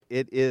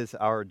It is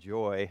our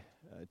joy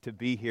to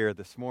be here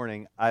this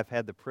morning. I've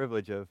had the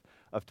privilege of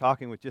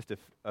talking with just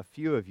a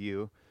few of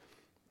you,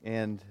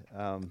 and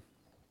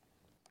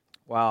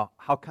wow,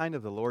 how kind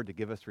of the Lord to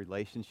give us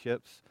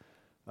relationships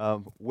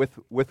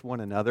with one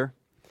another.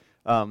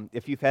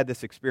 If you've had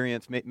this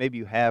experience, maybe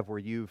you have, where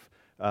you've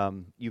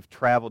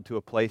traveled to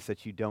a place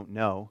that you don't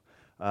know,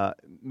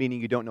 meaning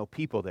you don't know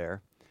people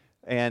there.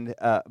 And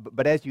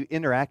but as you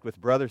interact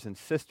with brothers and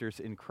sisters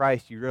in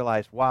Christ, you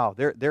realize, wow,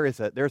 there's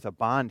a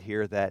bond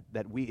here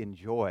that we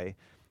enjoy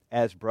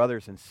as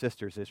brothers and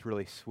sisters. It's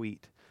really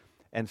sweet,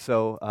 and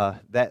so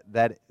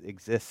that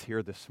exists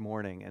here this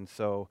morning. And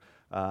so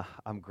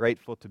I'm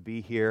grateful to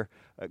be here,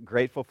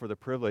 grateful for the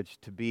privilege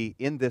to be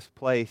in this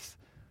place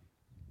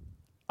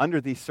under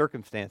these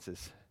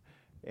circumstances,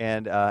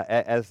 and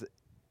as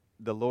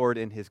the Lord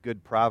in His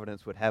good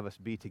providence would have us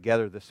be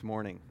together this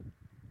morning.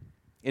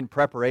 In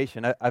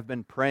preparation, I've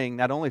been praying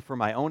not only for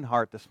my own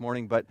heart this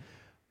morning, but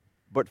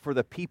for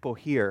the people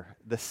here,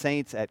 the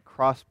saints at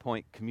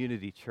Crosspoint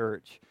Community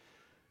Church.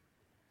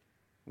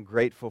 I'm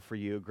grateful for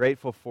you,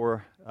 grateful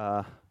for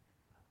the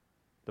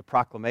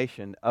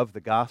proclamation of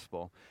the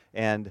gospel,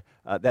 and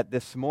that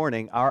this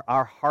morning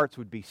our hearts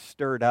would be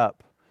stirred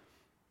up,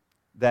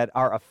 that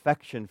our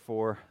affection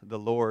for the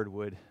Lord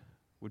would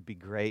be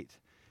great,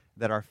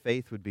 that our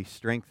faith would be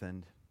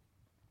strengthened.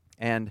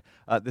 And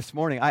this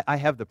morning, I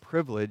have the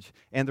privilege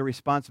and the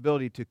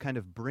responsibility to kind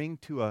of bring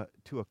to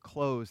a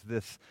close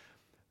this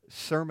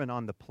Sermon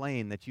on the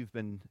Plain that you've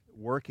been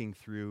working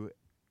through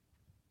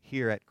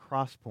here at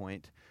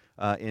Crosspoint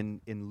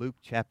in Luke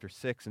chapter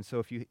 6. And so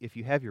if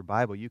you have your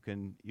Bible, you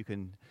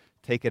can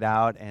take it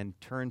out and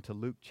turn to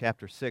Luke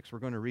chapter 6. We're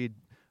going to read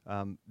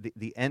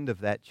the end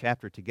of that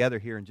chapter together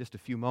here in just a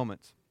few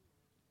moments.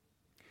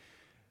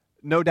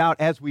 No doubt,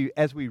 as we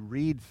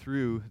read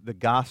through the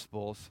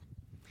Gospels,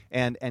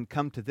 and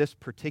come to this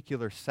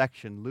particular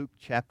section, Luke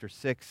chapter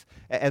 6,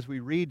 as we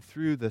read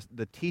through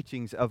the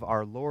teachings of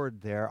our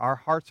Lord there, our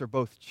hearts are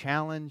both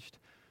challenged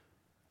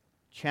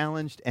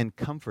and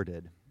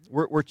comforted.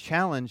 We're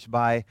challenged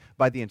by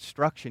the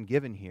instruction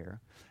given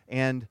here,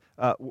 and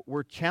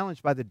we're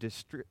challenged by the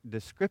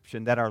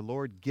description that our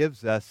Lord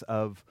gives us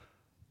of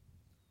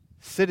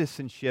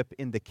citizenship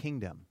in the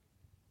kingdom.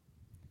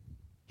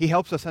 He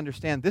helps us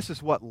understand this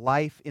is what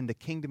life in the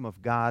kingdom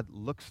of God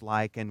looks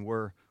like, and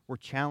we're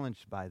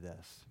challenged by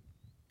this.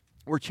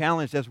 We're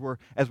challenged as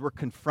we're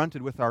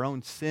confronted with our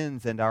own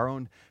sins and our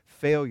own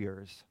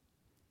failures.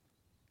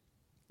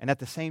 And at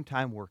the same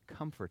time, we're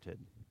comforted.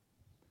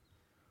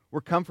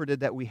 We're comforted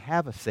that we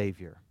have a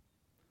Savior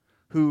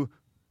who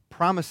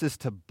promises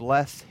to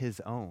bless His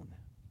own.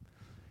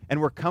 And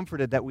we're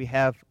comforted that we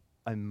have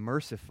a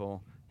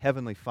merciful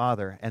Heavenly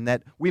Father, and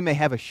that we may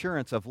have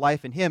assurance of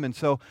life in Him. And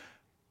so,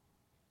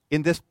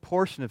 in this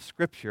portion of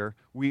Scripture,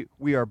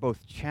 we are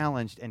both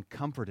challenged and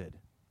comforted.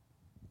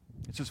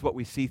 It's just what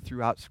we see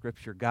throughout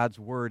Scripture. God's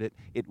Word,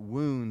 it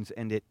wounds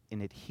and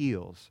it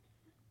heals.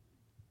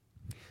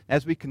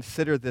 As we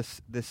consider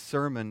this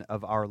sermon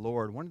of our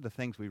Lord, one of the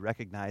things we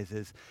recognize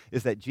is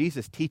that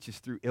Jesus teaches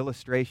through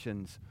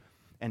illustrations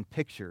and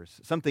pictures,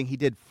 something He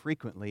did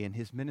frequently in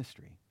His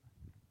ministry.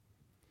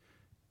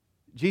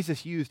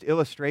 Jesus used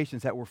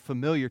illustrations that were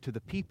familiar to the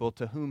people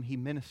to whom He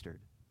ministered.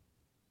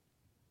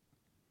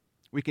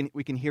 We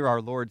can hear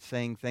our Lord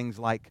saying things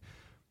like,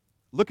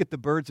 "Look at the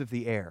birds of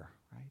the air,"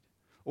 right?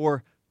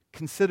 Or,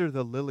 "Consider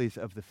the lilies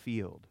of the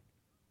field."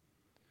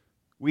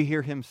 We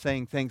hear Him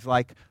saying things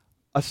like,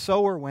 "A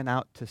sower went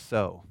out to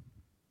sow,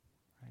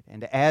 right?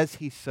 And as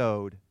he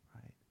sowed,"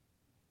 right?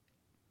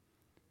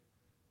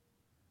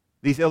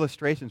 These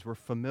illustrations were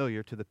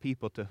familiar to the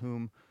people to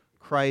whom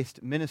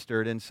Christ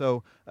ministered. And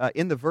so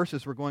in the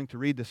verses we're going to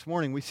read this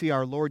morning, we see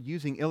our Lord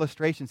using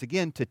illustrations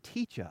again to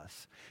teach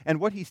us. And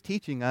what He's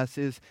teaching us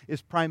is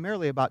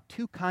primarily about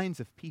two kinds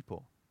of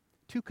people.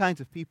 Two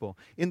kinds of people.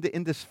 In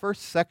this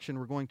first section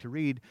we're going to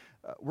read,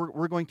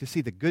 we're going to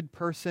see the good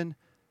person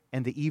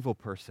and the evil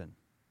person,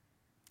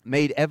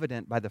 made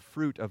evident by the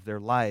fruit of their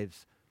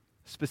lives,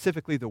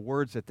 specifically the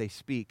words that they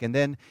speak. And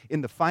then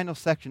in the final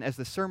section, as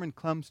the sermon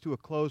comes to a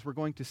close, we're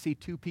going to see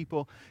two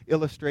people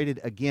illustrated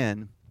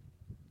again,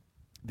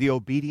 the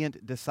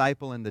obedient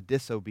disciple and the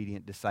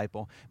disobedient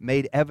disciple,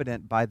 made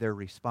evident by their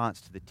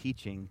response to the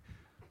teaching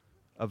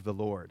of the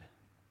Lord.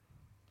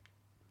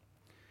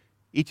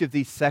 Each of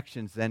these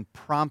sections then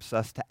prompts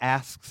us to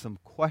ask some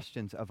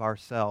questions of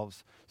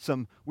ourselves,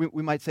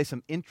 we might say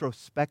some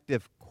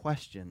introspective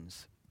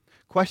questions.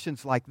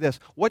 Questions like this: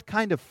 what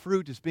kind of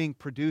fruit is being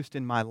produced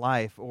in my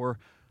life? Or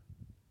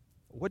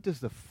what does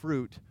the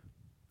fruit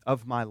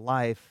of my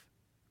life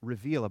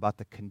reveal about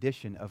the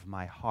condition of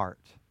my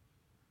heart?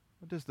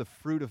 What does the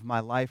fruit of my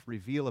life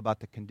reveal about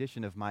the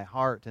condition of my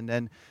heart? And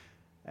then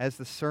as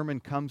the sermon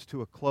comes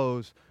to a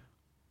close,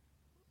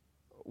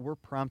 we're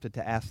prompted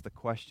to ask the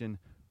question,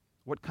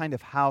 what kind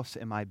of house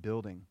am I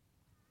building?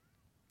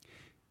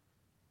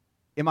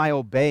 Am I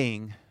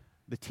obeying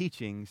the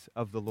teachings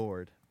of the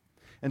Lord?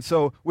 And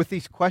so with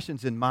these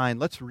questions in mind,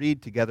 let's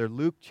read together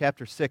Luke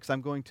chapter 6.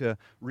 I'm going to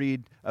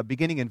read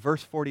beginning in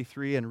verse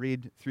 43 and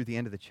read through the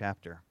end of the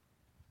chapter.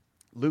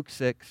 Luke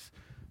 6,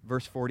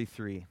 verse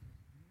 43.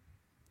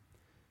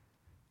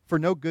 For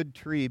no good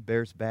tree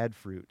bears bad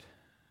fruit,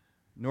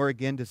 nor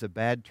again does a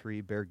bad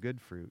tree bear good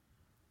fruit.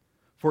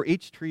 For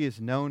each tree is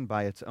known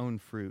by its own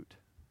fruit.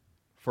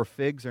 For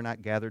figs are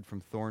not gathered from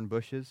thorn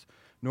bushes,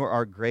 nor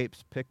are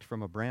grapes picked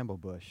from a bramble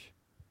bush.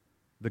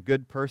 The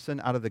good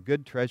person out of the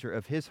good treasure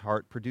of his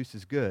heart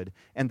produces good,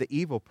 and the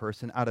evil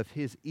person out of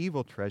his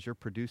evil treasure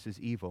produces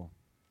evil.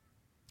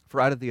 For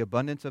out of the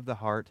abundance of the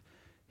heart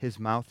his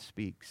mouth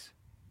speaks.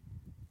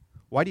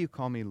 Why do you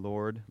call me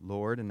Lord,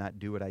 Lord, and not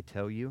do what I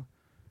tell you?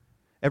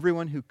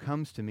 Everyone who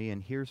comes to me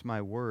and hears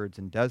my words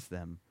and does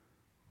them,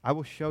 I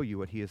will show you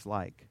what he is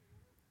like.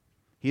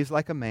 He is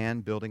like a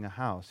man building a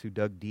house who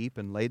dug deep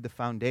and laid the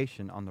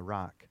foundation on the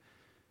rock.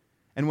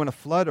 And when a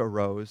flood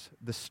arose,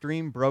 the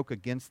stream broke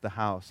against the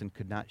house and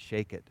could not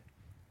shake it,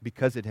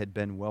 because it had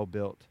been well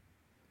built.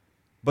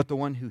 But the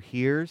one who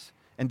hears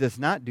and does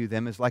not do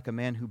them is like a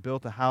man who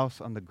built a house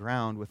on the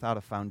ground without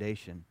a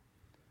foundation.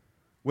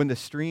 When the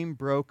stream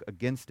broke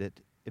against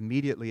it,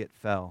 immediately it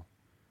fell,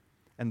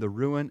 and the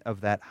ruin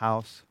of that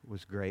house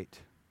was great.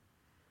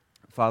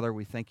 Father,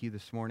 we thank you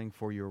this morning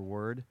for your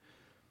word.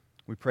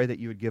 We pray that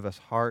you would give us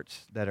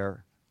hearts that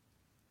are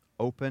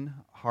open,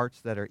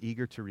 hearts that are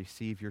eager to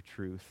receive your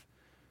truth.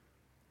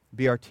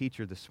 Be our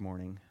teacher this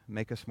morning.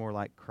 Make us more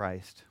like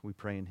Christ. We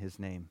pray in his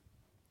name.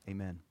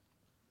 Amen.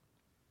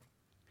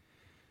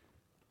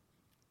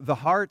 The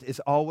heart is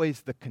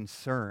always the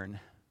concern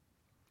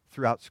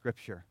throughout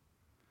Scripture.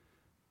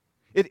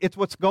 It's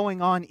what's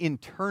going on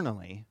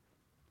internally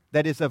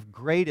that is of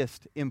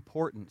greatest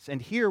importance.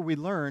 And here we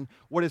learn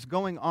what is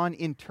going on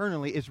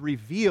internally is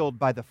revealed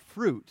by the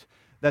fruit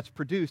that's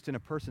produced in a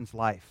person's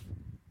life.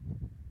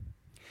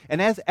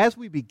 And as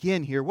we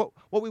begin here, what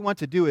we want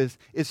to do is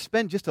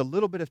spend just a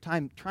little bit of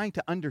time trying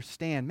to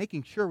understand,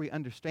 making sure we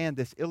understand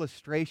this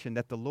illustration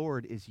that the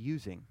Lord is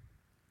using.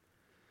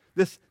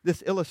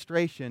 This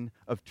illustration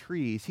of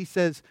trees. He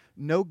says,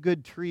 no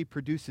good tree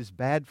produces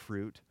bad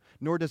fruit,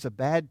 nor does a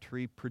bad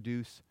tree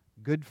produce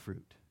good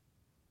fruit.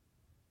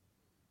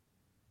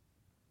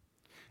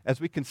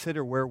 As we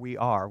consider where we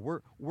are,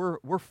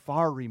 we're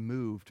far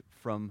removed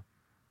from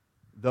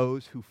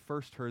those who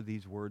first heard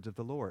these words of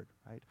the Lord,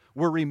 right?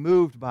 We're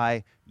removed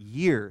by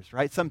years,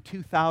 right? Some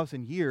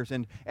 2,000 years,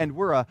 and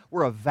we're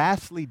a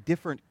vastly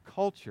different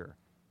culture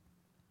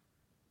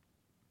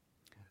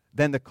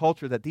than the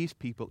culture that these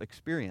people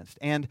experienced.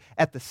 And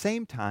at the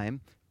same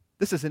time,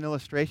 this is an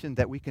illustration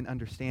that we can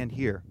understand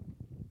here.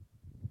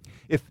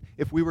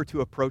 If we were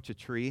to approach a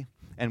tree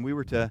and we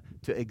were to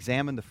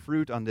examine the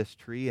fruit on this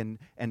tree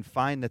and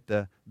find that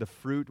the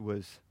fruit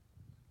was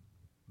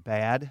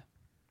bad,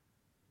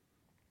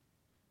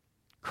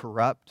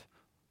 corrupt,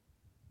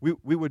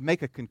 we would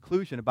make a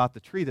conclusion about the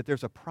tree that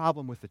there's a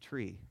problem with the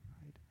tree.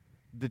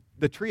 Right?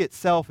 The tree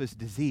itself is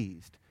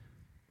diseased.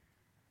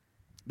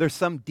 There's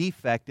some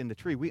defect in the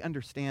tree. We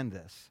understand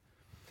this.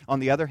 On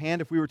the other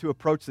hand, if we were to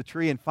approach the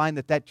tree and find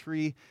that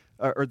tree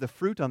or the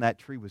fruit on that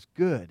tree was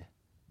good,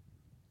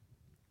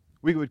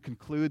 we would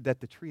conclude that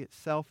the tree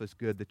itself is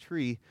good. The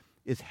tree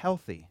is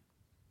healthy.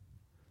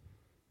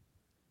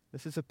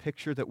 This is a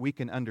picture that we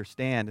can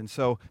understand. And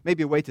so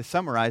maybe a way to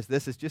summarize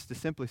this is just to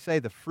simply say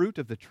the fruit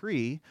of the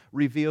tree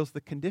reveals the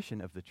condition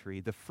of the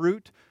tree. The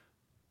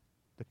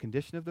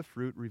condition of the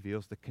fruit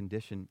reveals the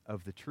condition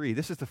of the tree.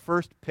 This is the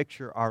first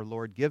picture our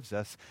Lord gives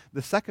us.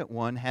 The second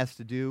one has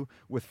to do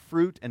with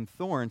fruit and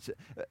thorns.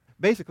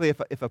 Basically,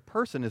 if a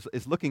person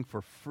is looking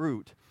for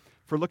fruit,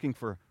 for looking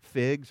for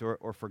figs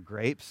or for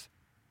grapes,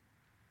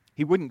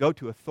 he wouldn't go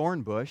to a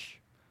thorn bush.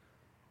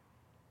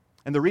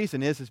 And the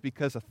reason is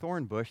because a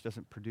thorn bush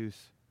doesn't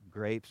produce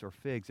grapes or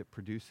figs. It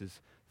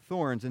produces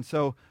thorns. And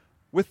so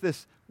with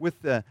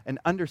an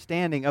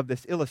understanding of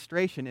this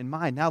illustration in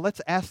mind, now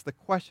let's ask the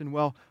question,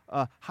 well,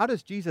 how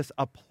does Jesus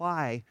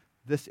apply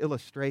this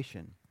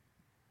illustration?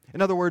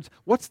 In other words,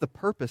 what's the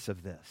purpose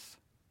of this?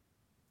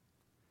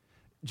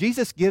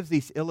 Jesus gives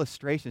these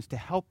illustrations to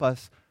help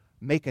us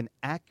make an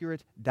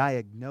accurate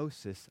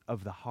diagnosis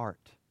of the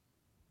heart.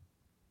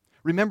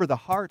 Remember, the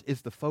heart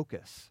is the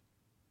focus.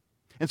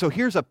 And so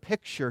here's a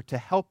picture to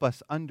help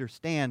us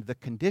understand the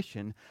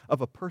condition of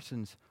a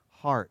person's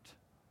heart.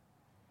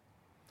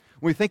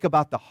 When we think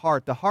about the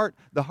heart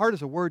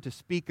is a word to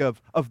speak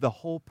of the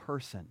whole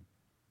person.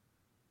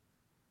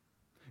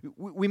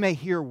 We may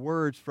hear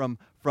words from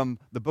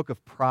the book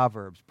of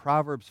Proverbs.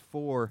 Proverbs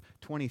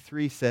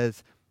 4:23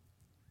 says,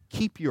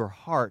 keep your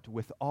heart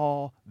with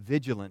all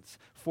vigilance,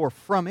 for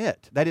from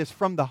it, that is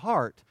from the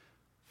heart,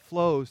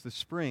 flows the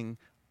spring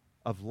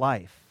of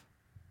life.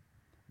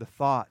 The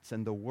thoughts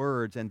and the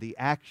words and the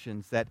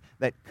actions that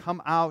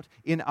come out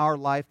in our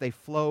life, they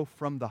flow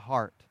from the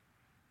heart.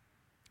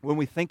 When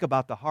we think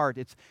about the heart,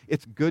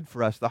 it's good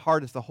for us. The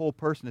heart is the whole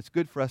person. It's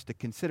good for us to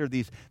consider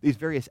these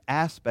various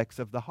aspects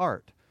of the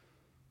heart.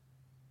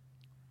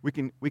 We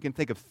can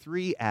think of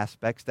three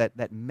aspects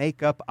that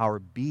make up our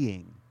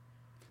being.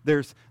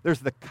 There's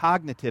the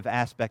cognitive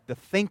aspect, the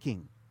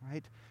thinking,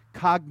 right?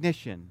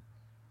 Cognition.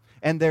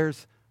 And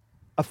there's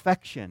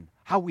affection,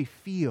 how we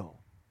feel.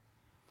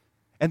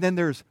 And then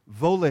there's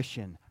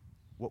volition,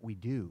 what we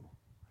do.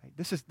 Right?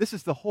 This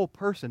is the whole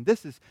person.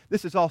 This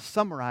is all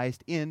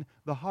summarized in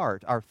the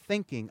heart, our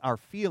thinking, our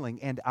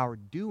feeling, and our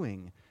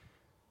doing.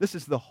 This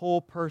is the whole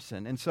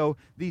person. And so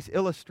these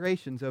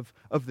illustrations of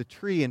the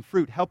tree and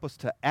fruit help us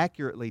to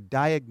accurately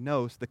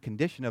diagnose the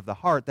condition of the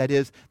heart, that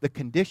is, the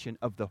condition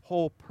of the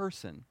whole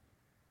person.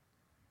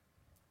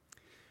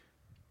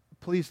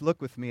 Please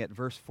look with me at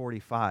verse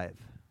 45.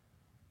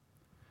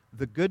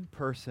 The good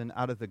person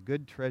out of the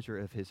good treasure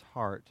of his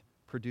heart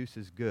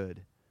produces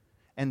good,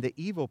 and the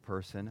evil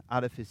person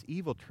out of his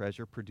evil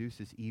treasure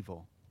produces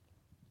evil.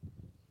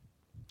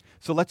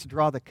 So let's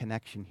draw the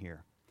connection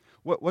here.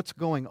 What's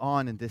going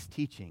on in this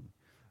teaching?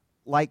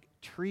 Like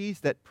trees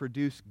that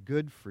produce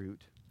good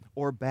fruit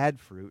or bad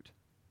fruit,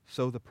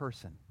 so the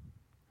person.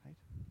 Right?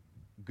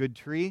 Good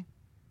tree,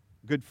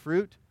 good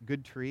fruit,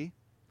 good tree.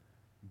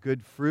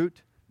 Good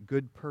fruit,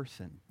 good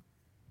person.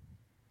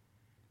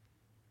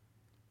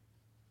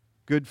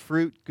 Good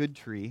fruit, good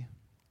tree.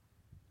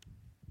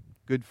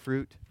 Good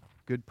fruit,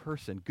 good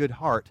person, good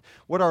heart.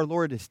 What our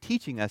Lord is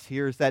teaching us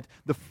here is that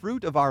the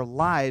fruit of our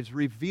lives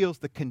reveals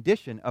the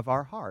condition of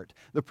our heart.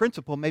 The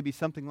principle may be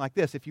something like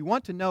this. If you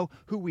want to know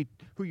who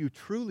you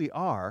truly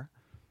are,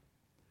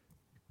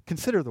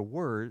 consider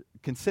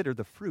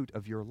the fruit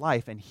of your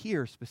life. And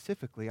here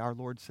specifically our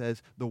Lord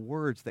says the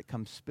words that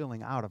come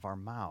spilling out of our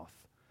mouth.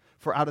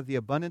 For out of the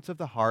abundance of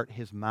the heart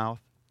his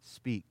mouth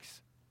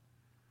speaks.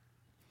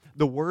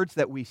 The words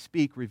that we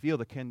speak reveal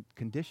the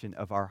condition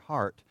of our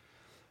heart.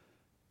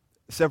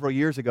 Several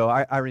years ago,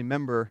 I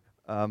remember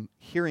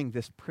hearing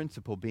this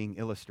principle being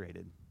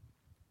illustrated.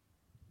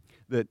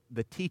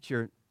 The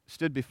teacher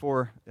stood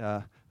before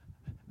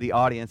the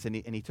audience and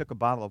he took a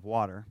bottle of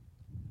water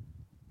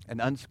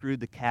and unscrewed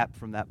the cap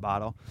from that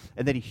bottle,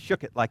 and then he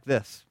shook it like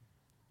this.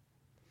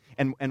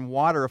 And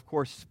water, of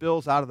course,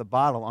 spills out of the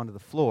bottle onto the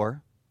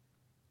floor,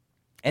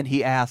 and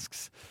he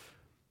asks,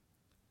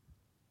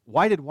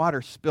 "Why did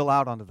water spill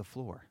out onto the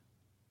floor?"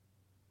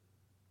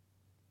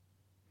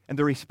 And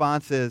the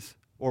response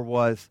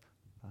was,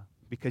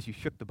 because you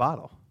shook the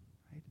bottle.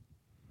 Right?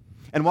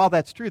 And while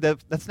that's true,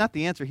 that's not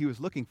the answer he was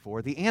looking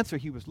for. The answer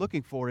he was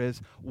looking for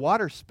is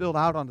water spilled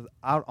out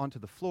onto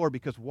the floor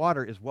because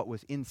water is what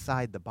was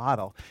inside the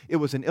bottle. It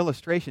was an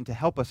illustration to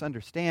help us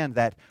understand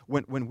that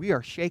when we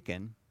are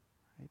shaken,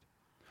 right,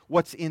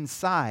 what's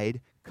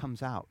inside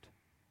comes out.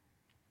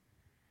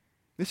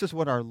 This is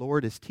what our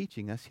Lord is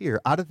teaching us here.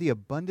 Out of the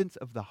abundance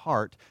of the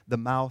heart, the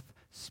mouth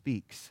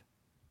speaks.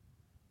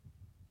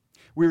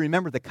 We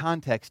remember the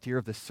context here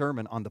of the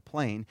Sermon on the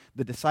Plain.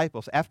 The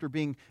disciples, after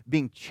being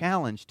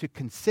challenged to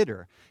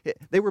consider,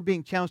 they were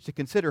being challenged to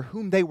consider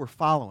whom they were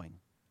following.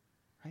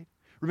 Right?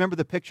 Remember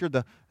the picture,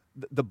 the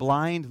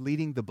blind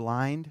leading the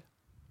blind?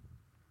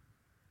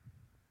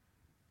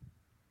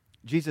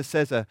 Jesus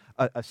says a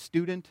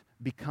student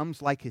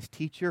becomes like his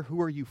teacher.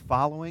 Who are you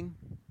following?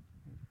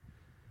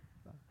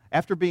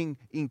 After being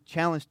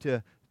challenged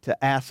to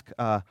ask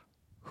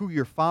who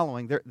you're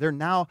following, they're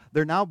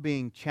now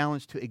being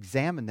challenged to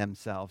examine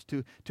themselves,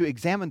 to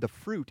examine the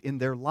fruit in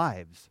their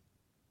lives.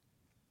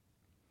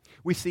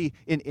 We see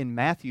in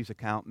Matthew's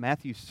account,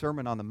 Matthew's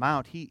Sermon on the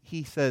Mount,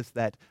 he says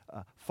that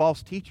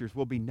false teachers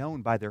will be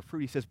known by their fruit.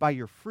 He says, by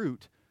their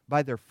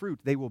fruit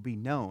they will be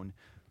known.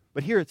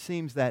 But here it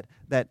seems that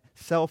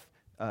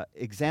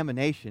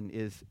self-examination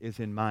is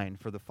in mind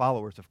for the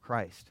followers of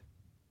Christ.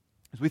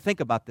 As we think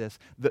about this,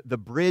 the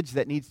bridge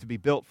that needs to be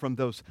built from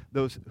those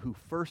who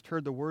first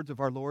heard the words of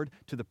our Lord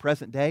to the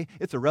present day,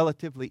 it's a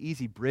relatively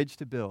easy bridge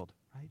to build,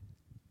 right?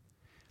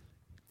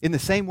 In the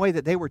same way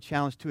that they were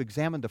challenged to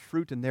examine the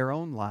fruit in their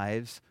own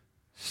lives,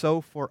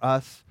 so for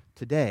us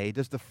today,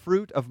 does the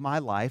fruit of my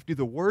life, do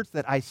the words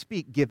that I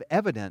speak give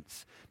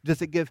evidence? Do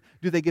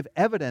they give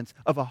evidence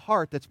of a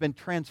heart that's been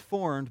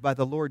transformed by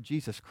the Lord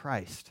Jesus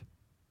Christ?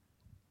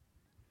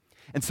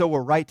 And so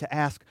we're right to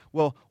ask,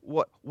 well,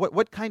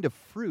 what kind of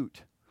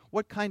fruit?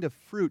 What kind of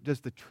fruit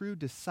does the true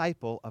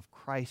disciple of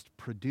Christ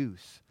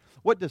produce?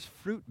 What does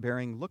fruit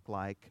bearing look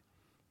like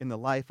in the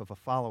life of a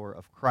follower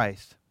of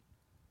Christ?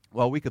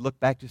 Well, we could look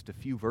back just a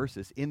few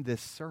verses in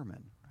this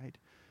sermon, right?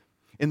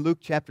 In Luke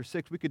chapter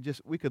 6, we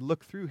could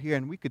look through here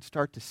and we could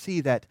start to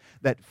see that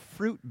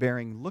fruit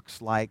bearing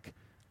looks like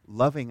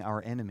loving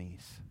our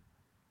enemies.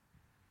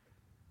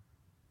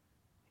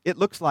 It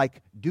looks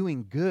like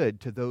doing good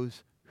to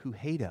those who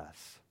hate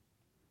us.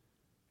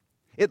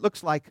 It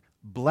looks like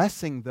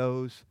blessing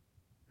those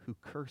who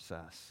curse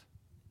us.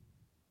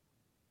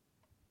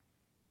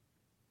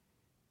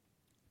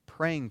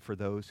 Praying for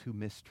those who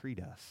mistreat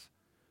us.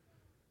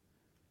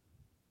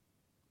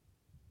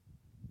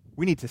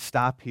 We need to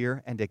stop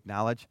here and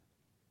acknowledge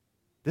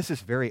this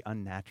is very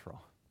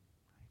unnatural.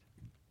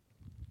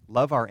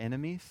 Love our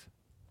enemies.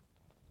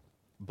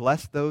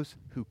 Bless those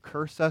who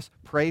curse us.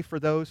 Pray for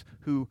those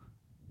who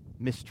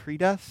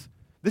mistreat us.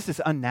 This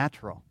is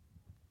unnatural.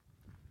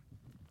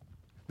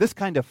 This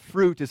kind of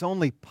fruit is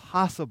only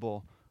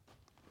possible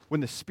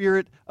when the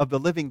Spirit of the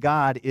living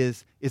God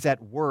is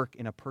at work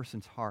in a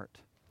person's heart.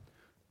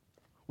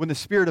 When the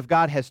Spirit of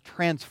God has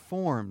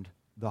transformed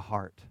the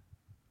heart.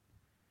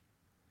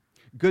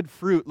 Good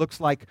fruit looks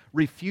like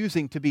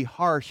refusing to be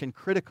harsh and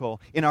critical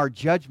in our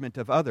judgment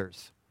of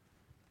others.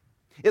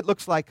 It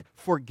looks like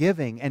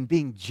forgiving and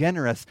being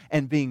generous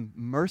and being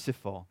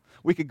merciful.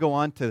 We could go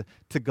on to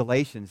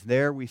Galatians.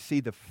 There we see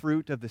the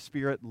fruit of the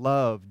Spirit: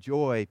 love,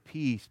 joy,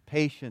 peace,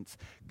 patience,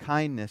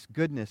 kindness,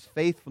 goodness,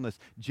 faithfulness,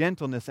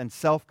 gentleness, and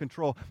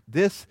self-control.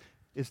 This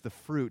is the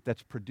fruit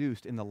that's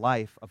produced in the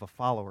life of a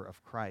follower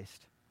of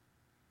Christ.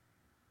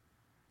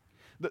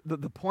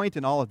 The point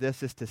in all of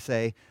this is to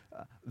say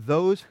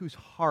those whose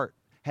heart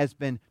has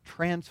been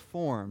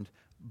transformed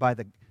by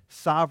the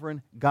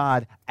sovereign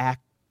God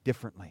act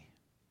differently.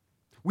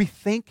 We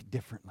think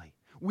differently.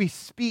 We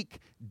speak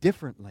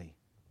differently.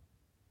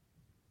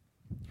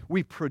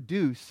 We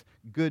produce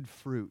good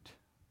fruit.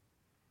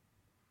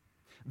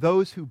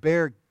 Those who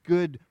bear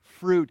good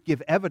fruit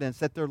give evidence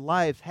that their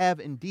lives have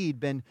indeed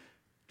been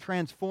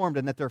transformed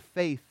and that their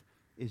faith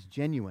is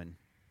genuine.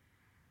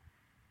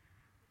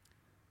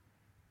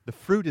 The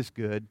fruit is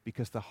good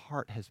because the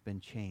heart has been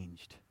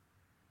changed.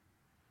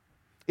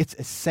 It's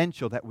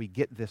essential that we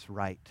get this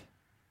right.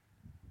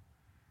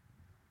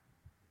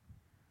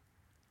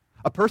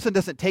 A person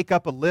doesn't take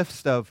up a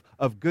list of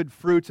good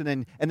fruits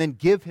and then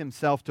give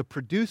himself to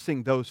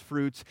producing those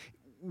fruits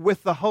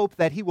with the hope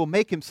that he will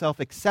make himself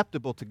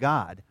acceptable to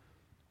God.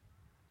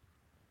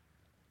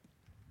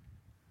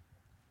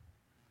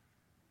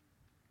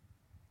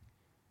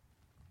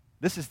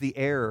 This is the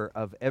error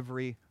of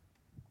every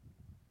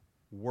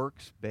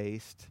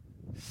works-based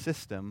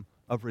system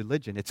of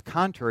religion. It's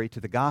contrary to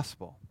the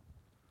gospel.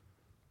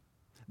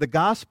 The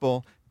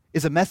gospel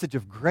is a message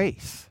of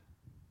grace.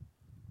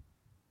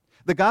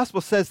 The gospel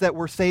says that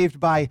we're saved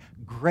by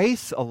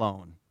grace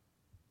alone,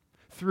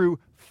 through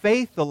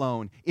faith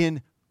alone,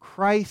 in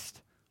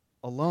Christ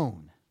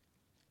alone.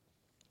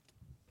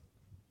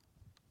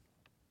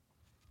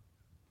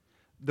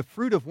 The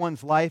fruit of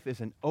one's life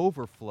is an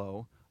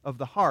overflow of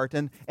the heart,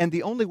 and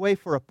the only way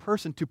for a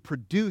person to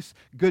produce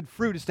good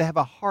fruit is to have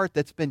a heart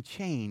that's been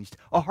changed,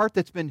 a heart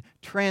that's been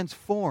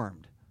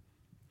transformed.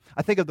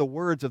 I think of the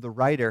words of the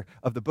writer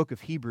of the book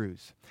of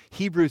Hebrews.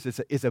 Hebrews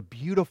is a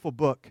beautiful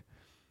book.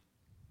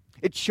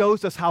 It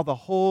shows us how the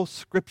whole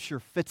Scripture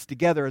fits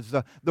together as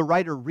the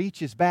writer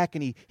reaches back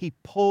and he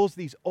pulls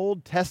these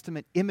Old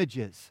Testament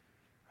images,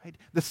 right?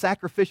 The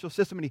sacrificial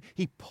system, and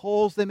he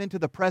pulls them into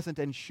the present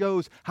and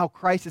shows how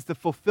Christ is the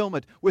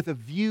fulfillment with a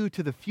view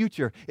to the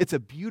future. It's a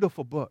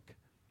beautiful book.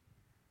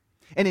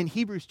 And in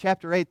Hebrews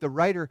chapter 8, the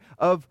writer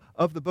of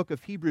the book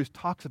of Hebrews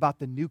talks about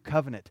the new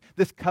covenant,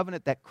 this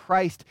covenant that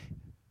Christ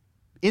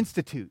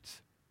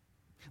institutes.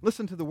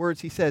 Listen to the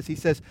words he says. He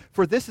says,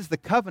 "For this is the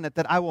covenant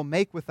that I will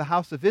make with the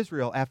house of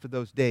Israel after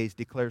those days,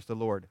 declares the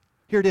Lord."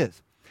 Here it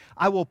is.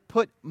 "I will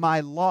put my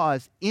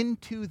laws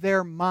into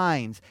their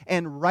minds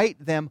and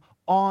write them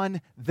on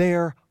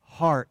their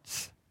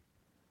hearts.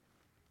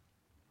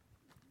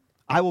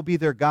 I will be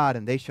their God,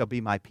 and they shall be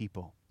my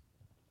people."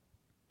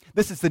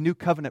 This is the new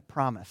covenant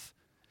promise.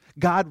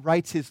 God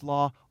writes his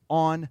law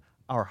on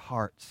our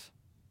hearts.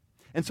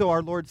 And so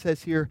our Lord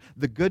says here,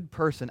 the good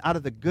person out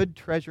of the good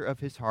treasure of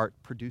his heart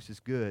produces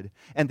good,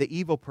 and the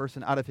evil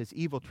person out of his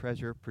evil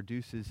treasure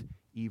produces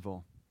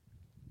evil.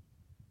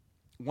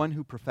 One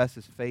who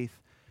professes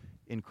faith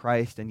in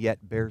Christ and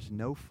yet bears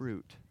no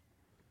fruit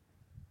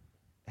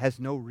has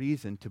no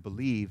reason to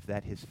believe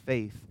that his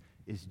faith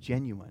is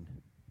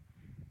genuine.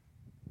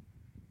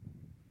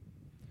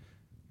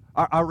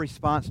 Our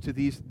response to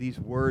these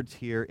words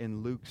here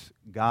in Luke's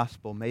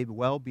gospel may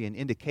well be an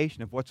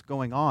indication of what's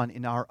going on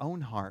in our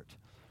own heart.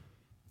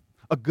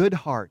 A good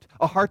heart,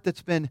 a heart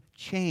that's been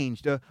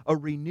changed, a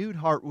renewed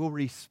heart will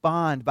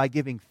respond by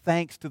giving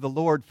thanks to the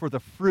Lord for the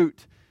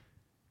fruit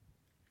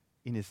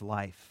in his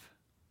life.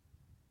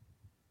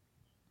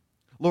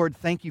 Lord,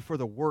 thank you for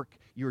the work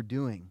you're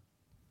doing.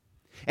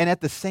 And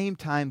at the same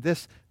time,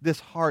 this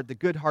heart, the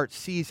good heart,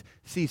 sees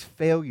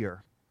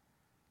failure,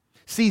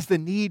 sees the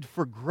need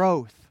for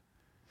growth,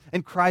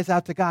 and cries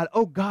out to God,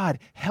 "Oh God,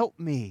 help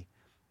me."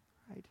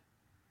 Right?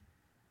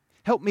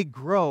 Help me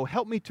grow.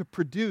 Help me to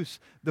produce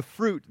the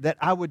fruit that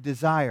I would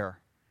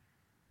desire.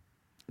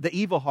 The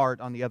evil heart,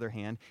 on the other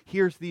hand,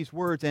 hears these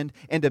words and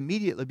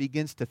immediately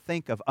begins to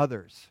think of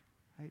others,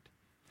 right?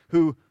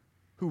 Who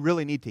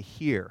really need to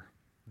hear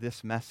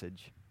this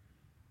message.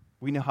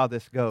 We know how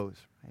this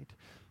goes, right?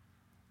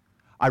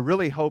 I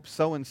really hope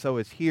so-and-so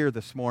is here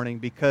this morning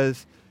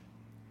because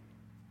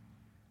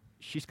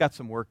she's got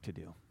some work to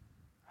do.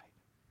 Right?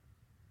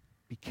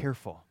 Be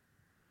careful.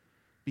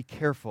 Be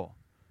careful.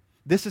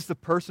 This is the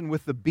person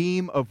with the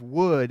beam of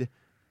wood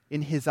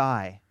in his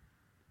eye.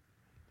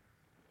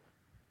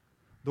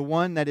 The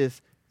one that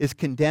is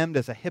condemned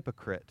as a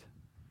hypocrite.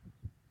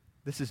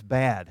 This is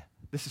bad.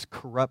 This is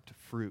corrupt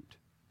fruit.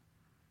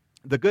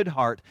 The good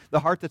heart,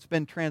 the heart that's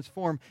been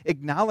transformed,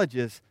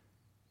 acknowledges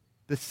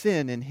the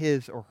sin in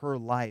his or her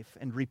life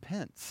and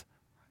repents.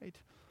 Right?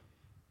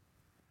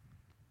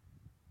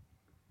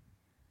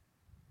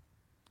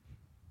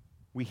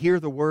 We hear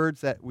the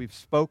words that we've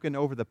spoken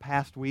over the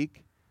past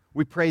week.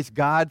 We praise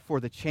God for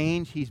the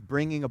change He's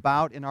bringing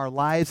about in our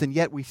lives, and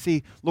yet we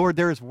see, Lord,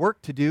 there is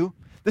work to do.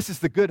 This is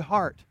the good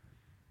heart.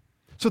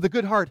 So the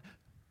good heart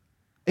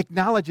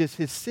acknowledges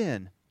his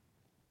sin,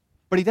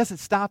 but he doesn't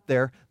stop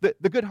there.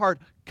 The good heart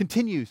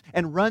continues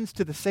and runs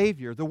to the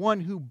Savior, the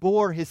one who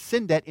bore his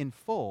sin debt in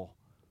full,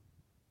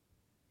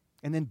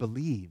 and then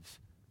believes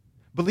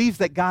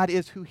that God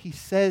is who He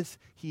says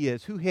He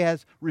is, who He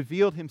has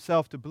revealed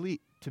Himself to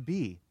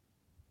be.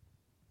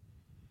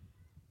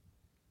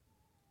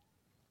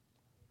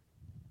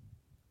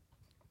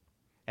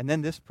 And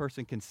then this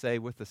person can say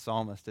with the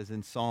psalmist, as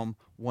in Psalm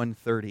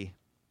 130,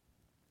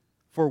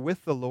 "For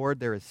with the Lord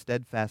there is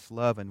steadfast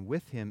love, and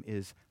with Him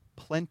is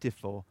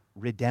plentiful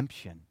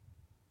redemption."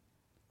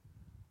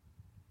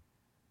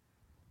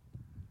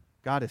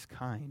 God is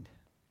kind.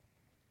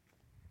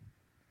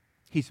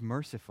 He's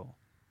merciful.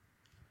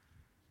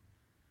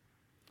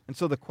 And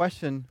so the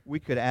question we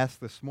could ask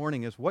this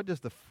morning is, what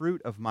does the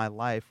fruit of my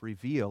life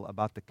reveal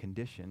about the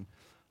condition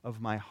of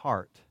my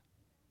heart?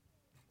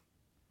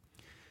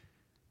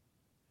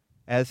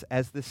 As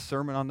this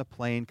Sermon on the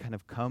Plain kind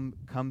of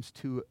comes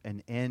to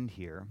an end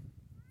here,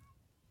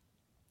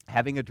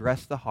 having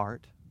addressed the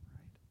heart,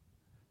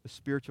 the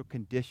spiritual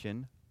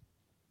condition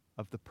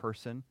of the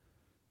person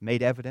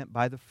made evident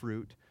by the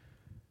fruit,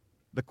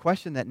 the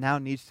question that now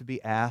needs to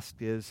be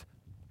asked is,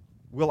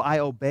 will I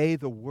obey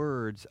the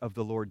words of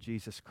the Lord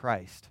Jesus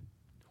Christ?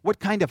 What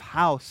kind of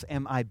house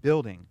am I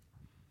building?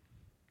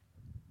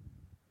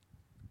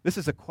 This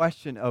is a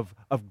question of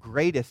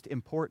greatest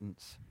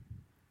importance.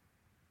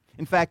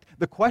 In fact,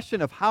 the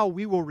question of how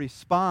we will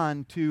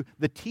respond to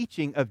the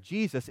teaching of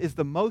Jesus is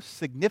the most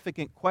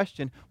significant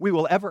question we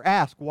will ever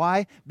ask.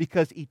 Why?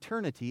 Because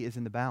eternity is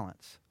in the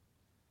balance.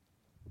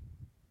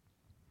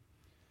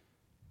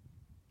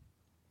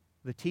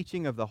 The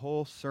teaching of the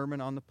whole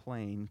Sermon on the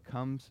Plain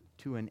comes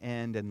to an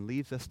end and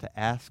leaves us to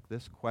ask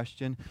this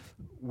question: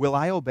 will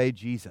I obey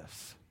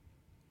Jesus?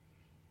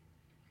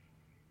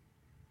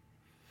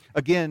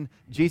 Again,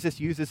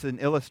 Jesus uses an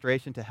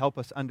illustration to help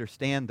us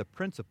understand the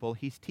principle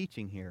He's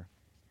teaching here.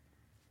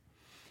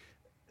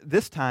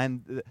 This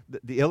time,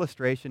 the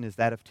illustration is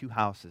that of two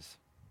houses.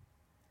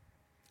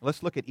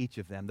 Let's look at each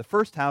of them. The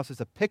first house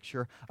is a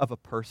picture of a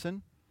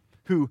person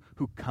who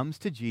comes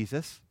to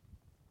Jesus,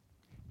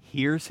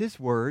 hears His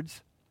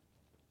words,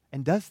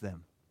 and does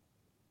them.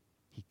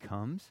 He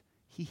comes,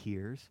 he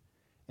hears,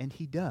 and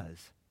he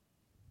does.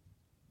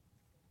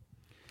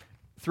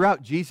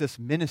 Throughout Jesus'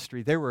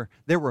 ministry, there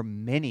were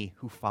many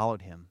who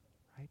followed Him.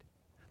 Right?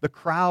 The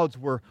crowds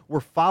were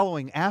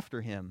following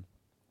after Him.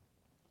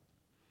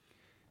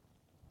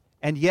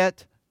 And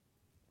yet,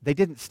 they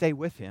didn't stay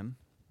with Him.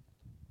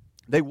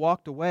 They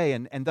walked away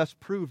and thus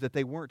proved that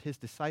they weren't His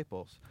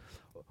disciples.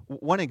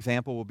 One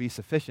example will be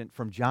sufficient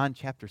from John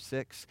chapter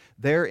 6.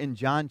 There in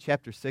John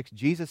chapter 6,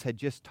 Jesus had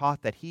just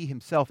taught that He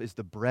Himself is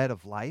the bread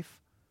of life.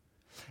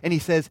 And He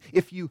says,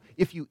 if you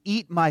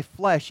eat my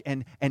flesh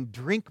and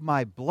drink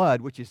my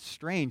blood, which is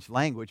strange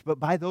language,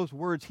 but by those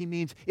words He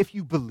means if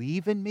you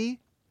believe in me,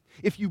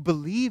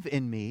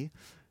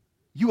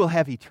 you will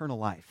have eternal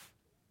life.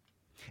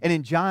 And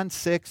in John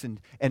 6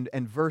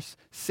 and verse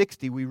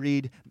 60, we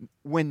read,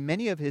 when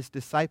many of His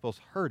disciples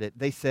heard it,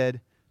 they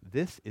said,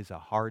 "This is a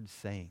hard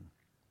saying.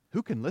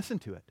 Who can listen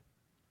to it?"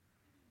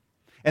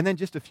 And then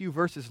just a few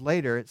verses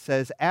later, it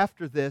says,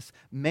 after this,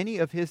 many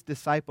of His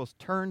disciples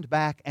turned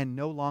back and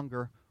no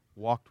longer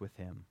walked with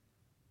Him.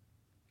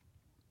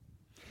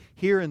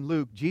 Here in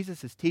Luke,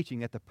 Jesus is teaching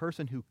that the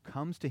person who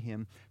comes to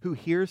Him, who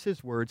hears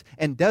His words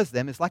and does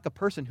them, is like a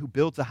person who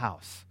builds a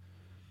house.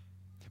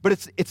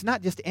 But it's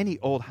not just any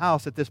old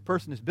house that this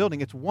person is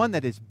building. It's one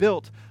that is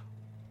built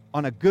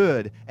on a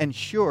good and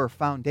sure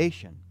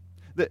foundation.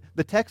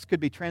 The text could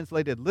be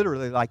translated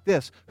literally like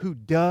this: who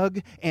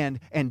dug and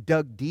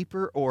dug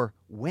deeper, or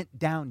went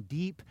down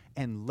deep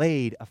and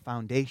laid a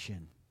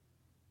foundation.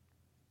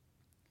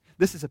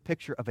 This is a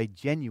picture of a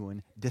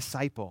genuine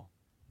disciple.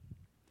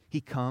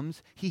 He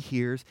comes, he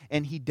hears,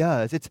 and he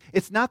does.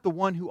 It's not the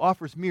one who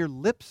offers mere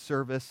lip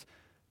service,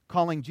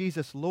 calling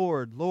Jesus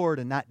Lord, Lord,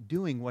 and not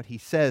doing what He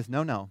says.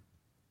 No.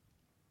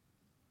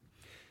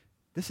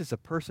 This is a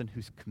person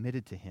who's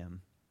committed to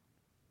Him.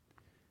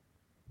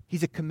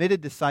 He's a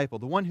committed disciple,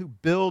 the one who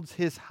builds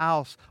his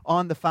house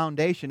on the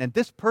foundation. And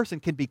this person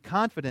can be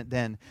confident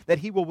then that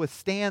he will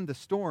withstand the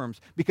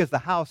storms because the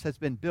house has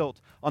been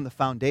built on the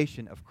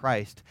foundation of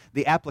Christ.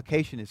 The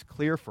application is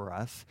clear for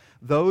us.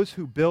 Those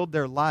who build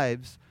their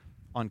lives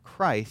on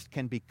Christ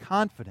can be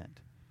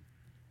confident.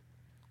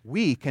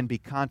 We can be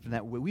confident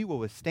that we will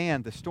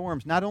withstand the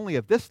storms not only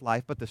of this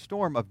life, but the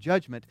storm of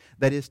judgment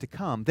that is to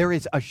come. There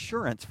is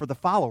assurance for the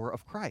follower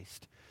of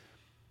Christ.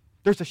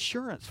 There's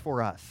assurance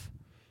for us.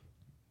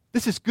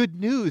 This is good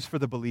news for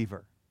the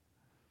believer.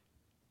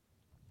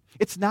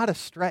 It's not a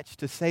stretch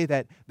to say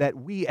that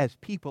we as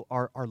people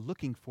are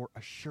looking for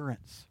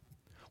assurance.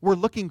 We're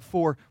looking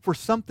for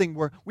something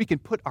where we can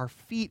put our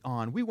feet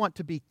on. We want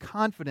to be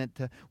confident.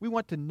 We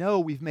want to know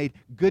we've made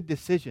good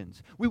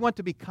decisions. We want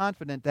to be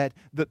confident that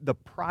the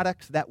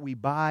products that we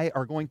buy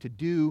are going to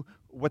do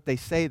what they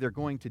say they're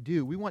going to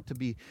do. We want to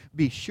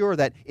be sure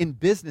that in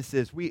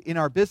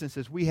our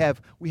businesses, we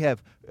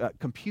have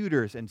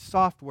computers and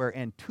software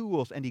and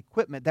tools and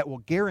equipment that will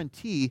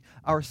guarantee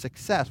our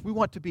success. We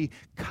want to be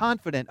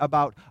confident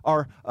about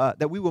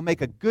that we will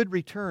make a good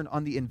return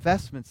on the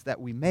investments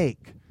that we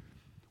make.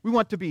 We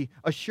want to be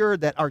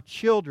assured that our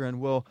children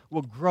will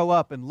grow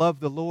up and love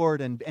the Lord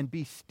and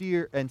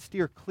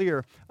steer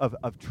clear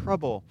of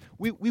trouble.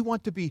 We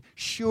want to be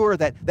sure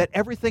that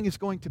everything is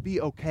going to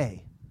be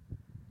okay.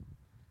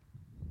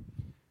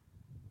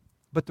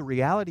 But the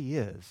reality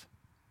is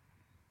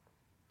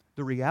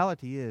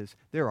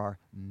there are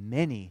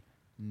many,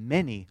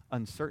 many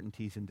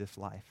uncertainties in this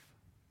life.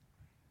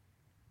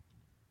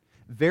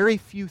 Very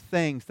few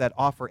things that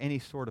offer any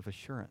sort of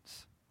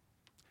assurance.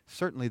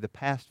 Certainly the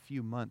past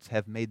few months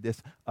have made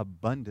this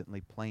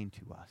abundantly plain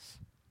to us.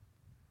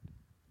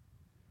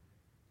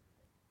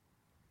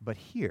 But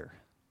here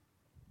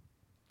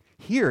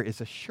is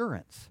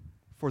assurance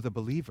for the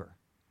believer.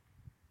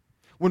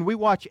 When we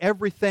watch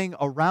everything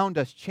around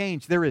us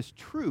change, there is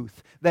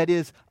truth that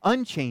is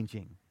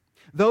unchanging.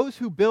 Those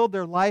who build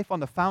their life on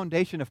the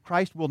foundation of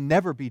Christ will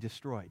never be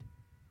destroyed.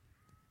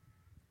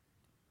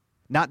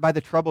 Not by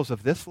the troubles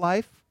of this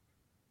life,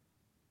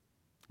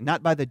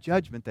 not by the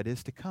judgment that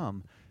is to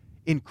come.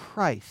 In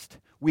Christ,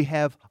 we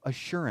have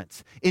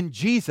assurance. In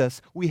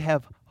Jesus, we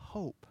have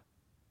hope.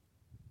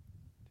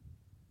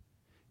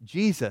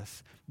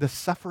 Jesus, the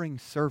suffering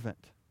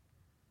servant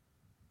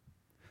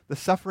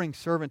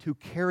who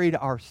carried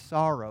our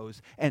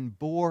sorrows and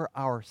bore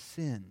our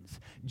sins.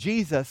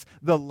 Jesus,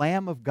 the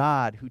Lamb of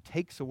God who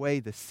takes away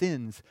the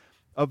sins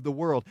of the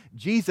world.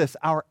 Jesus,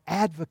 our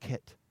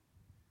advocate.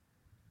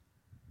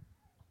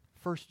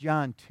 1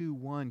 John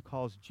 2:1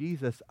 calls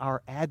Jesus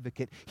our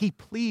advocate. He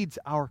pleads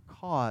our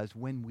cause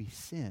when we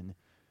sin.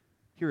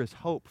 Here is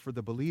hope for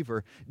the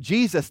believer.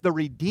 Jesus, the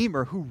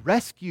Redeemer who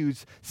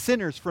rescues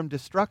sinners from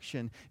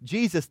destruction.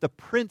 Jesus, the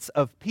Prince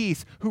of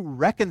Peace who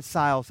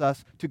reconciles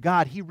us to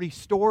God. He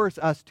restores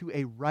us to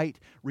a right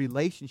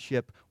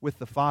relationship with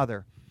the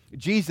Father.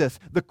 Jesus,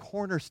 the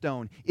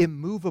cornerstone,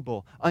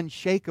 immovable,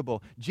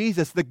 unshakable.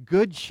 Jesus, the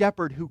Good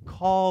Shepherd who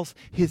calls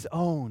His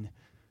own.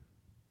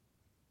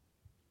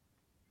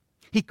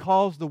 He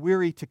calls the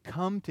weary to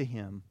come to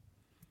Him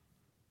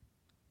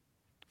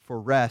for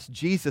rest.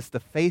 Jesus, the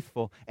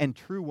faithful and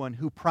true one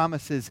who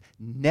promises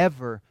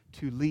never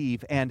to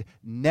leave and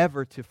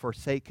never to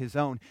forsake His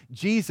own.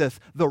 Jesus,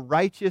 the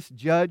righteous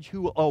judge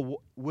who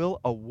will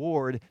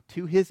award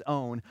to His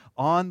own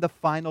on the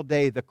final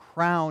day the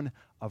crown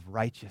of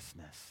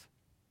righteousness.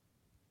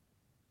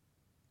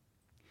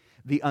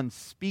 The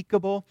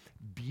unspeakable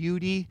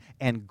beauty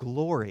and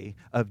glory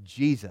of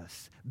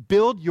Jesus.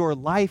 Build your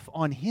life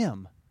on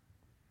Him.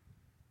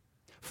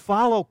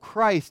 Follow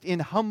Christ in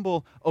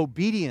humble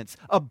obedience.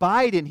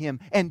 Abide in Him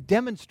and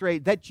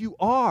demonstrate that you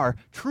are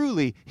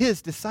truly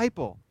His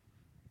disciple.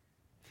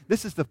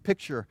 This is the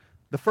picture,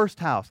 the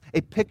first house,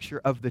 a picture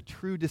of the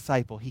true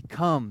disciple. He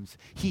comes,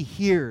 he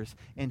hears,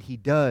 and he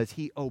does.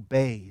 He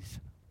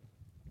obeys.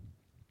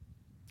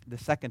 The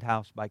second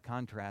house, by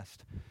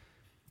contrast,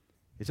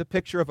 is a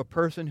picture of a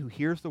person who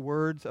hears the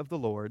words of the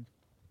Lord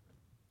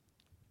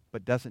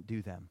but doesn't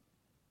do them.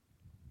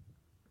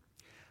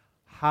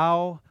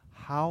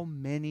 How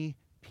many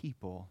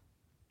people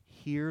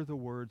hear the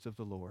words of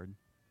the Lord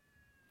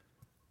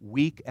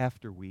week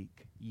after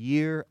week,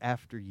 year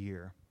after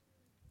year?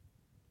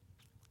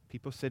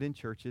 People sit in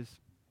churches,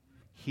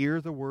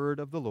 hear the word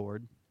of the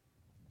Lord,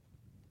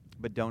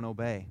 but don't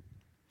obey.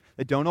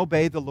 They don't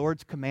obey the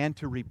Lord's command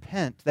to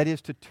repent, that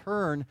is, to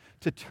turn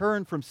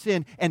from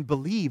sin and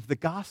believe the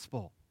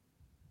gospel.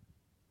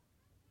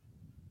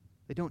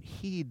 They don't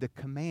heed the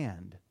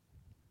command.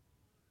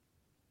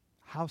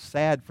 How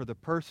sad for the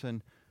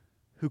person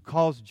who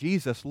calls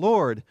Jesus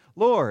Lord,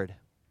 Lord,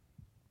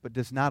 but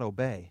does not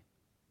obey.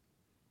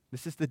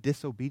 This is the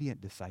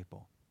disobedient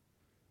disciple.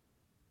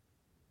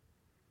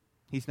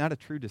 He's not a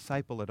true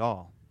disciple at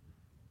all.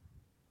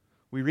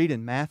 We read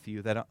in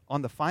Matthew that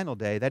on the final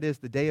day, that is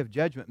the day of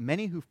judgment,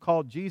 many who've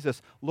called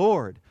Jesus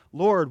Lord,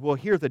 Lord, will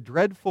hear the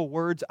dreadful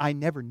words, I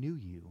never knew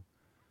you.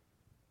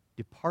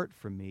 Depart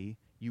from me,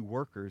 you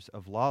workers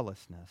of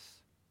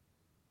lawlessness.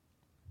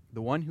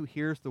 The one who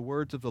hears the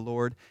words of the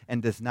Lord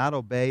and does not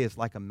obey is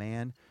like a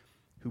man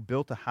who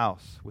built a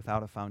house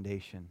without a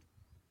foundation.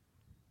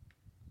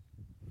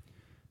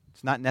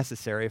 It's not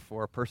necessary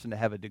for a person to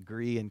have a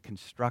degree in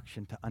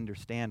construction to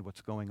understand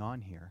what's going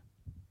on here.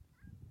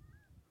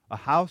 A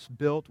house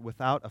built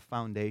without a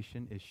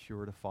foundation is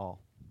sure to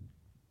fall.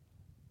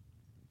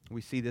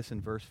 We see this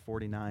in verse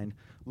 49.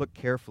 Look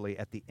carefully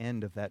at the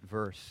end of that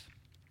verse.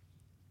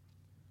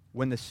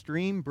 When the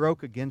stream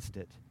broke against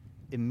it,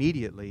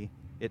 immediately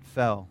it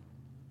fell,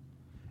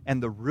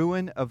 and the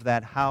ruin of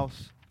that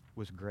house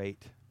was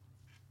great.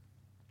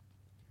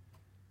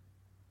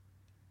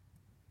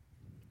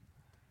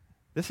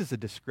 This is a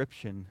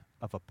description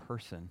of a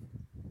person.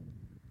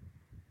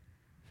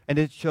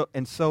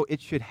 And so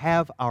it should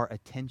have our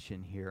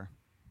attention here.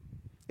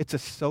 It's a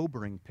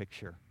sobering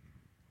picture.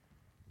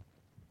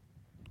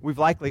 We've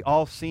likely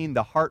all seen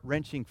the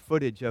heart-wrenching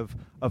footage of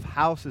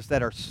houses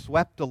that are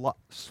swept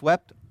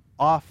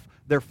off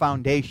their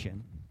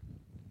foundation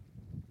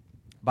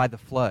by the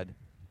flood.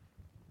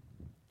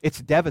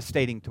 It's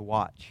devastating to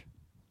watch.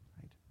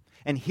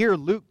 And here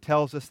Luke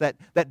tells us that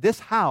this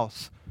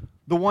house,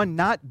 the one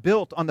not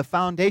built on the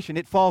foundation,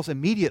 it falls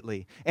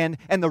immediately. And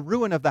the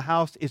ruin of the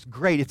house is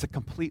great. It's a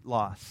complete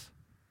loss.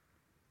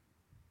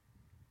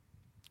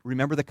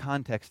 Remember the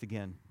context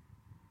again.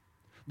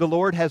 The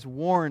Lord has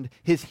warned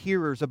his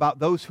hearers about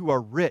those who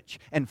are rich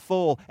and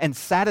full and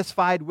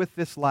satisfied with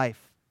this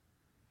life.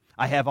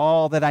 I have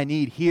all that I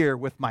need here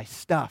with my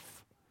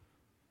stuff.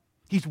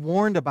 He's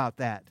warned about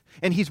that.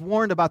 And he's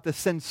warned about the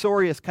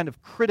censorious kind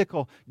of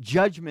critical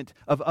judgment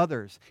of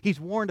others.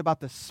 He's warned about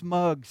the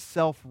smug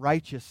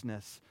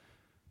self-righteousness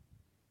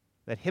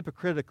that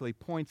hypocritically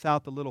points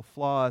out the little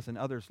flaws in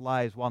others'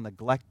 lives while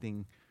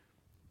neglecting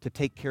to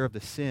take care of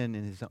the sin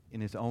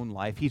in his own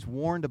life. He's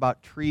warned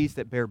about trees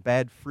that bear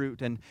bad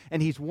fruit, and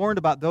he's warned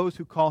about those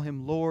who call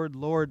him Lord,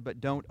 Lord, but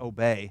don't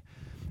obey.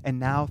 And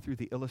now through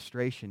the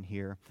illustration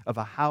here of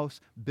a house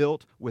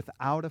built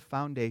without a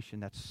foundation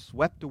that's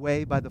swept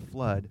away by the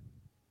flood,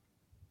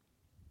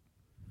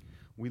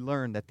 we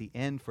learn that the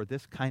end for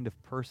this kind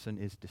of person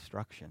is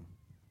destruction.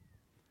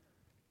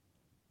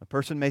 A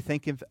person may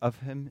think of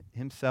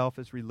himself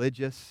as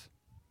religious,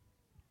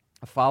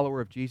 a follower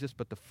of Jesus,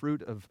 but the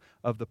fruit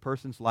of the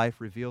person's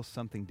life reveals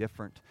something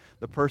different.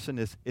 The person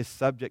is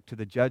subject to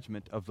the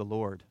judgment of the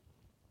Lord.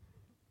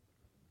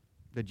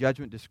 The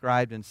judgment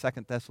described in 2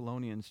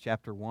 Thessalonians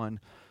chapter 1,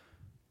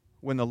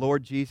 when the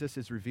Lord Jesus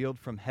is revealed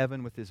from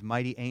heaven with his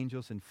mighty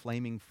angels in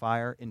flaming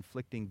fire,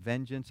 inflicting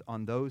vengeance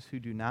on those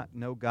who do not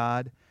know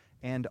God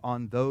and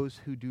on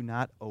those who do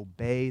not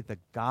obey the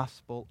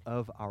gospel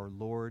of our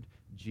Lord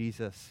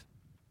Jesus.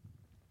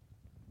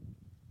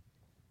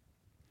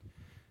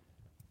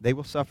 They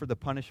will suffer the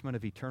punishment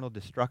of eternal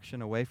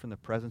destruction away from the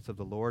presence of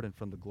the Lord and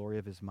from the glory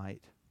of his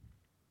might.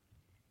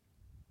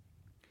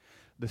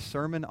 The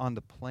Sermon on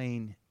the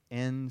Plain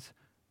ends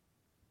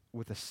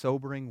with a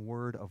sobering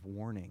word of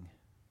warning.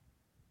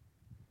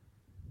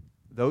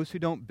 Those who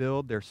don't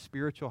build their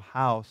spiritual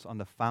house on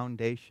the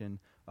foundation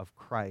of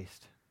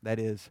Christ, that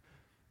is,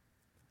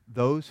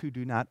 those who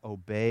do not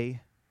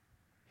obey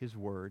his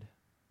word,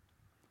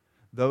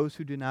 those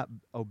who do not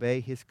obey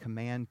his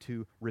command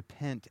to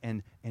repent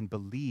and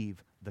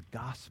believe the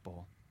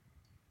gospel,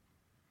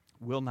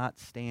 will not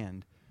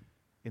stand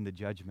in the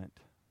judgment.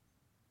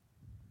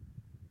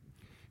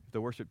 If the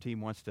worship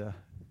team wants to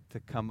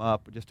come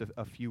up, just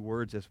a few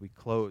words as we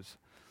close.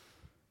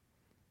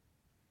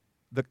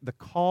 The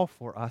call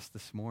for us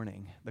this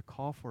morning, the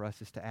call for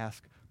us is to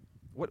ask,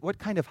 what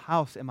kind of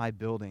house am I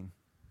building?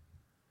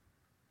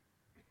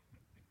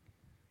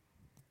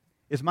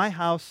 Is my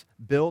house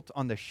built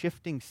on the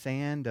shifting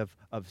sand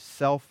of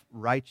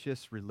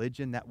self-righteous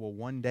religion that will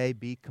one day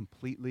be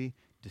completely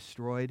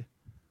destroyed?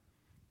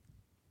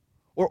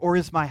 Or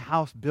is my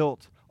house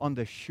built on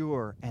the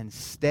sure and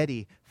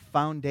steady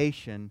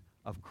foundation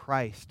of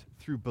Christ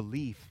through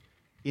belief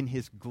in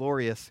his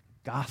glorious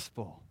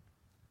gospel?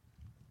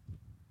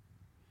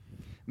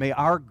 May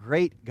our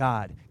great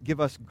God give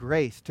us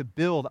grace to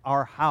build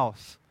our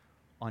house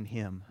on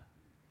him.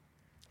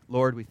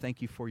 Lord, we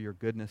thank you for your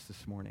goodness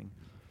this morning.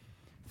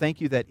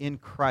 Thank you that in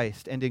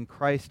Christ and in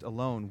Christ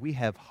alone we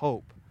have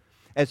hope.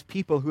 As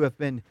people who have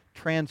been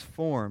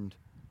transformed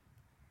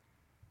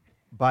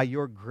by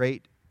your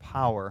great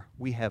power,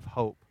 we have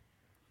hope.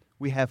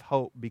 We have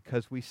hope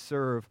because we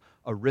serve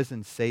a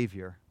risen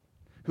Savior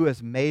who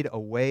has made a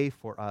way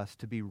for us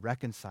to be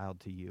reconciled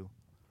to you.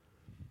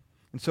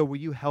 And so will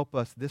you help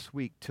us this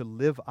week to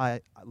live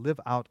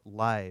out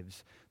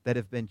lives that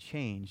have been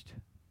changed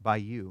by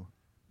you?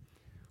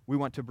 We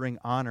want to bring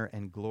honor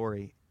and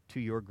glory to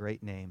your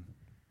great name.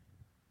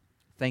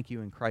 Thank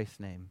you in Christ's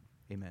name.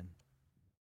 Amen.